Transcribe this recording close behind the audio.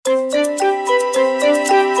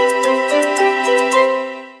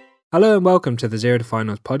Hello and welcome to the Zero to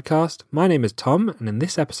Finals podcast. My name is Tom, and in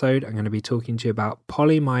this episode I'm going to be talking to you about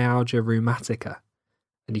Polymyalgia Rheumatica.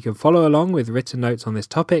 And you can follow along with written notes on this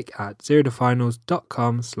topic at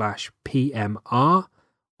zerotofinals.com/PMR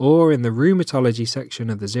or in the rheumatology section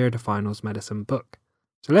of the Zero to Finals medicine book.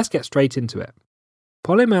 So let's get straight into it.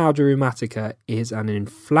 Polymyalgia rheumatica is an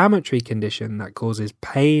inflammatory condition that causes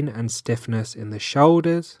pain and stiffness in the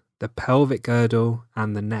shoulders, the pelvic girdle,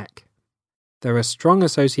 and the neck. There are strong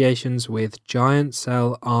associations with giant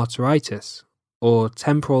cell arteritis or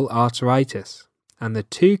temporal arteritis, and the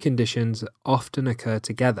two conditions often occur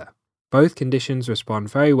together. Both conditions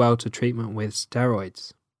respond very well to treatment with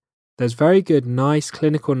steroids. There's very good, nice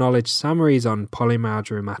clinical knowledge summaries on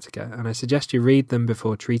polymyalgia rheumatica, and I suggest you read them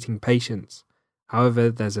before treating patients.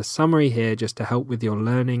 However, there's a summary here just to help with your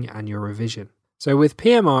learning and your revision. So with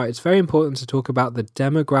PMR, it's very important to talk about the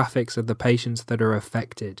demographics of the patients that are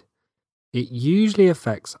affected. It usually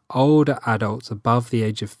affects older adults above the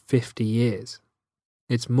age of 50 years.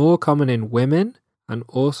 It's more common in women and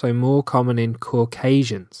also more common in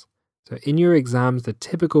Caucasians. So in your exams, the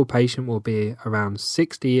typical patient will be around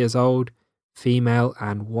 60 years old, female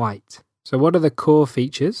and white. So what are the core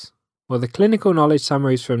features? Well, the clinical knowledge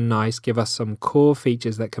summaries from NICE give us some core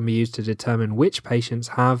features that can be used to determine which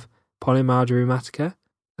patients have polymyalgia rheumatica,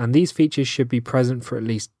 and these features should be present for at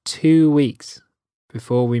least 2 weeks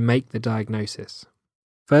before we make the diagnosis.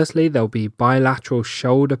 Firstly, there'll be bilateral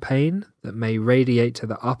shoulder pain that may radiate to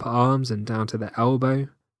the upper arms and down to the elbow.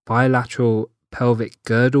 Bilateral pelvic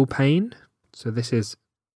girdle pain. So this is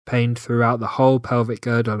pain throughout the whole pelvic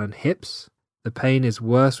girdle and hips. The pain is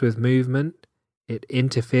worse with movement. It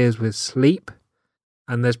interferes with sleep.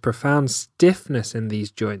 And there's profound stiffness in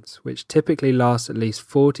these joints, which typically lasts at least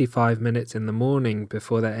 45 minutes in the morning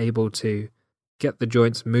before they're able to get the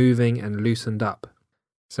joints moving and loosened up.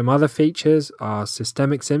 Some other features are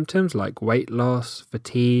systemic symptoms like weight loss,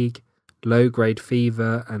 fatigue, low-grade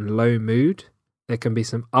fever, and low mood. There can be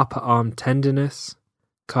some upper arm tenderness,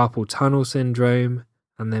 carpal tunnel syndrome,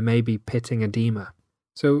 and there may be pitting edema.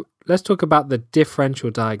 So let's talk about the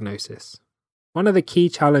differential diagnosis. One of the key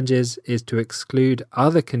challenges is to exclude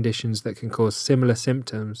other conditions that can cause similar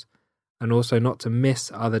symptoms and also not to miss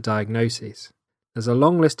other diagnoses. There's a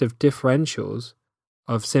long list of differentials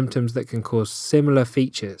of symptoms that can cause similar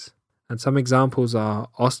features, and some examples are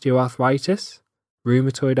osteoarthritis,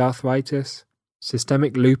 rheumatoid arthritis,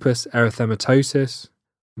 systemic lupus erythematosus,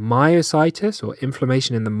 myositis or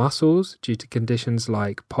inflammation in the muscles due to conditions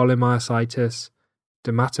like polymyositis,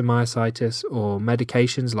 dermatomyositis or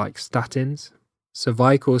medications like statins,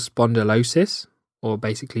 cervical spondylosis or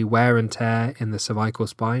basically wear and tear in the cervical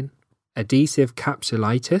spine, adhesive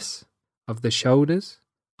capsulitis of the shoulders,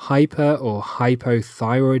 hyper or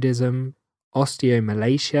hypothyroidism,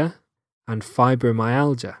 osteomalacia, and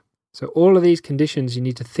fibromyalgia. So all of these conditions you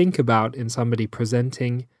need to think about in somebody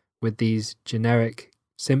presenting with these generic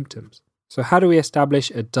symptoms. So how do we establish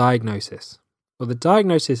a diagnosis? Well, the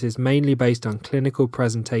diagnosis is mainly based on clinical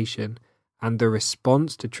presentation and the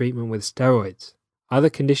response to treatment with steroids. Other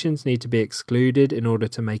conditions need to be excluded in order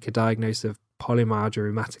to make a diagnosis of polymyalgia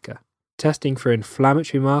rheumatica. Testing for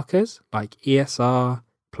inflammatory markers like ESR,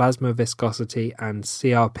 plasma viscosity, and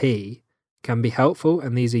CRP can be helpful,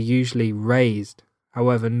 and these are usually raised.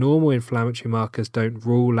 However, normal inflammatory markers don't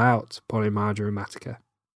rule out polymyalgia rheumatica.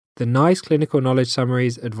 The NICE clinical knowledge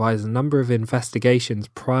summaries advise a number of investigations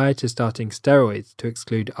prior to starting steroids to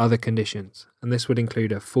exclude other conditions, and this would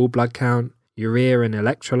include a full blood count, urea and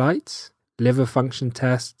electrolytes, liver function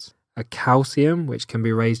tests, a calcium which can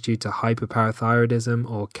be raised due to hyperparathyroidism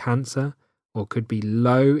or cancer, or could be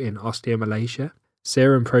low in osteomalacia,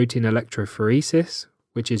 serum protein electrophoresis,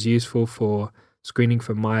 which is useful for screening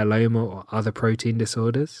for myeloma or other protein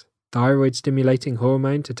disorders, thyroid stimulating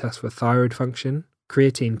hormone to test for thyroid function,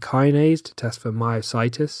 creatine kinase to test for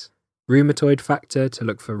myositis, rheumatoid factor to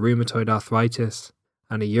look for rheumatoid arthritis,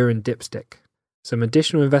 and a urine dipstick. Some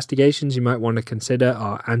additional investigations you might want to consider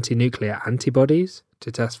are anti-nuclear antibodies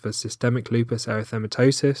to test for systemic lupus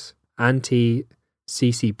erythematosus,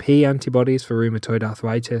 anti-CCP antibodies for rheumatoid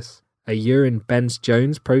arthritis, a urine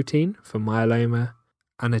Benz-Jones protein for myeloma,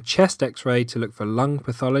 and a chest x-ray to look for lung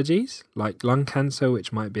pathologies like lung cancer,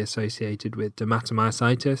 which might be associated with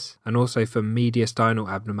dermatomyositis, and also for mediastinal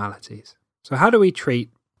abnormalities. So how do we treat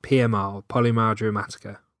PMR, or polymyalgia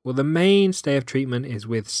rheumatica? Well, the mainstay of treatment is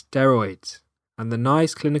with steroids, and the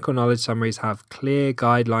NICE clinical knowledge summaries have clear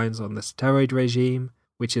guidelines on the steroid regime,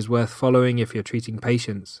 which is worth following if you're treating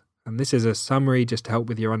patients, and this is a summary just to help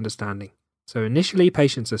with your understanding. So initially,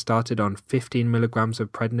 patients are started on 15 milligrams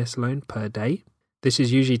of prednisolone per day. This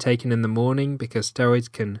is usually taken in the morning because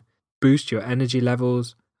steroids can boost your energy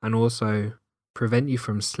levels and also prevent you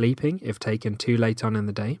from sleeping if taken too late on in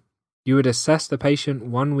the day. You would assess the patient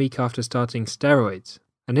 1 week after starting steroids,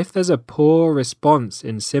 and if there's a poor response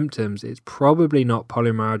in symptoms, it's probably not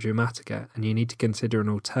polymyalgia rheumatica, and you need to consider an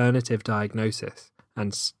alternative diagnosis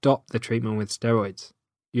and stop the treatment with steroids.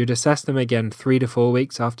 You'd assess them again 3 to 4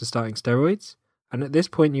 weeks after starting steroids, and at this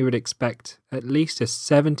point you would expect at least a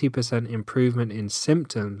 70% improvement in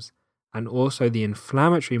symptoms and also the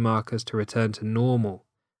inflammatory markers to return to normal.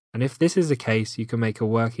 And if this is the case, you can make a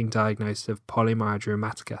working diagnosis of polymyalgia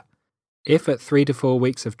rheumatica. If at 3 to 4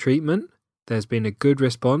 weeks of treatment there's been a good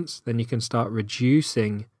response, then you can start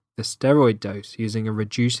reducing the steroid dose using a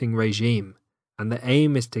reducing regime. And the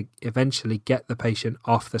aim is to eventually get the patient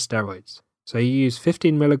off the steroids. So you use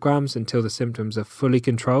 15 milligrams until the symptoms are fully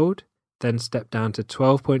controlled, then step down to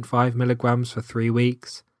 12.5 milligrams for 3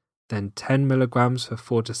 weeks, then 10 milligrams for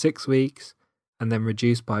 4 to 6 weeks, and then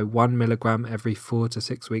reduce by 1 milligram every 4 to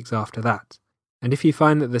 6 weeks after that. And if you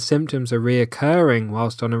find that the symptoms are reoccurring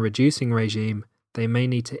whilst on a reducing regime, they may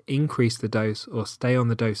need to increase the dose or stay on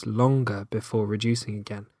the dose longer before reducing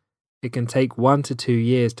again. It can take 1 to 2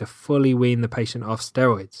 years to fully wean the patient off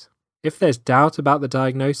steroids. If there's doubt about the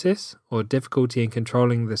diagnosis, or difficulty in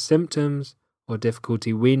controlling the symptoms, or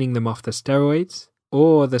difficulty weaning them off the steroids,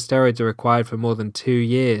 or the steroids are required for more than 2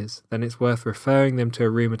 years, then it's worth referring them to a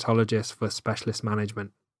rheumatologist for specialist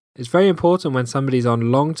management. It's very important when somebody's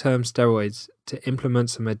on long-term steroids to implement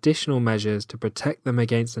some additional measures to protect them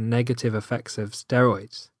against the negative effects of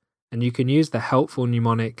steroids. And you can use the helpful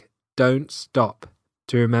mnemonic, "Don't stop,"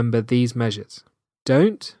 to remember these measures.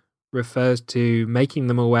 Don't refers to making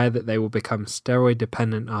them aware that they will become steroid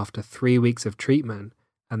dependent after 3 weeks of treatment,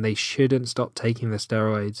 and they shouldn't stop taking the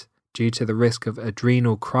steroids due to the risk of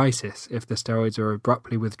adrenal crisis if the steroids are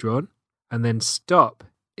abruptly withdrawn. And then stop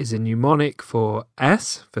is a mnemonic for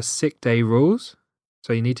S for sick day rules.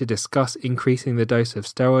 So you need to discuss increasing the dose of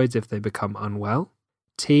steroids if they become unwell.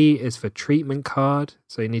 T is for treatment card.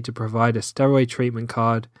 So you need to provide a steroid treatment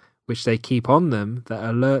card which they keep on them that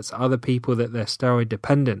alerts other people that they're steroid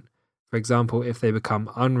dependent. For example, if they become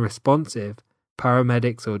unresponsive,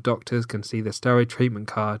 paramedics or doctors can see the steroid treatment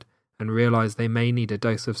card and realize they may need a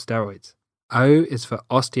dose of steroids. O is for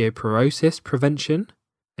osteoporosis prevention,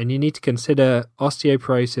 and you need to consider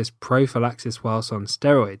osteoporosis prophylaxis whilst on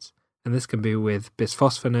steroids, and this can be with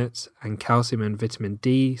bisphosphonates and calcium and vitamin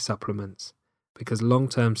D supplements, because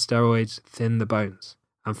long-term steroids thin the bones.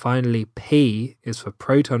 And finally, P is for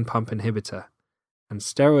proton pump inhibitor, and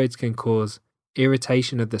steroids can cause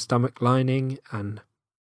irritation of the stomach lining and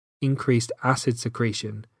increased acid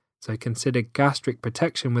secretion, so consider gastric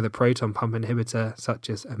protection with a proton pump inhibitor such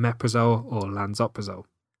as omeprazole or lansoprazole.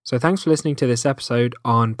 So thanks for listening to this episode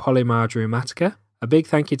on polymyalgia rheumatica. A big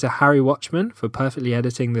thank you to Harry Watchman for perfectly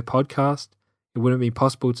editing the podcast. It wouldn't be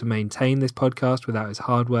possible to maintain this podcast without his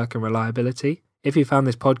hard work and reliability. If you found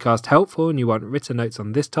this podcast helpful and you want written notes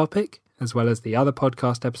on this topic, as well as the other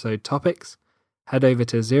podcast episode topics, head over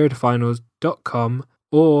to zerotofinals.com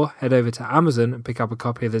or head over to Amazon and pick up a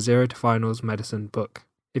copy of the Zero to Finals medicine book.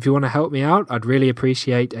 If you want to help me out, I'd really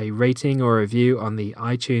appreciate a rating or review on the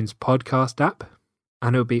iTunes podcast app.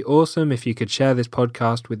 And it would be awesome if you could share this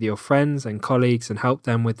podcast with your friends and colleagues and help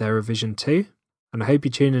them with their revision too. And I hope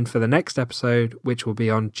you tune in for the next episode, which will be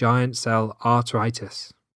on giant cell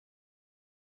arteritis.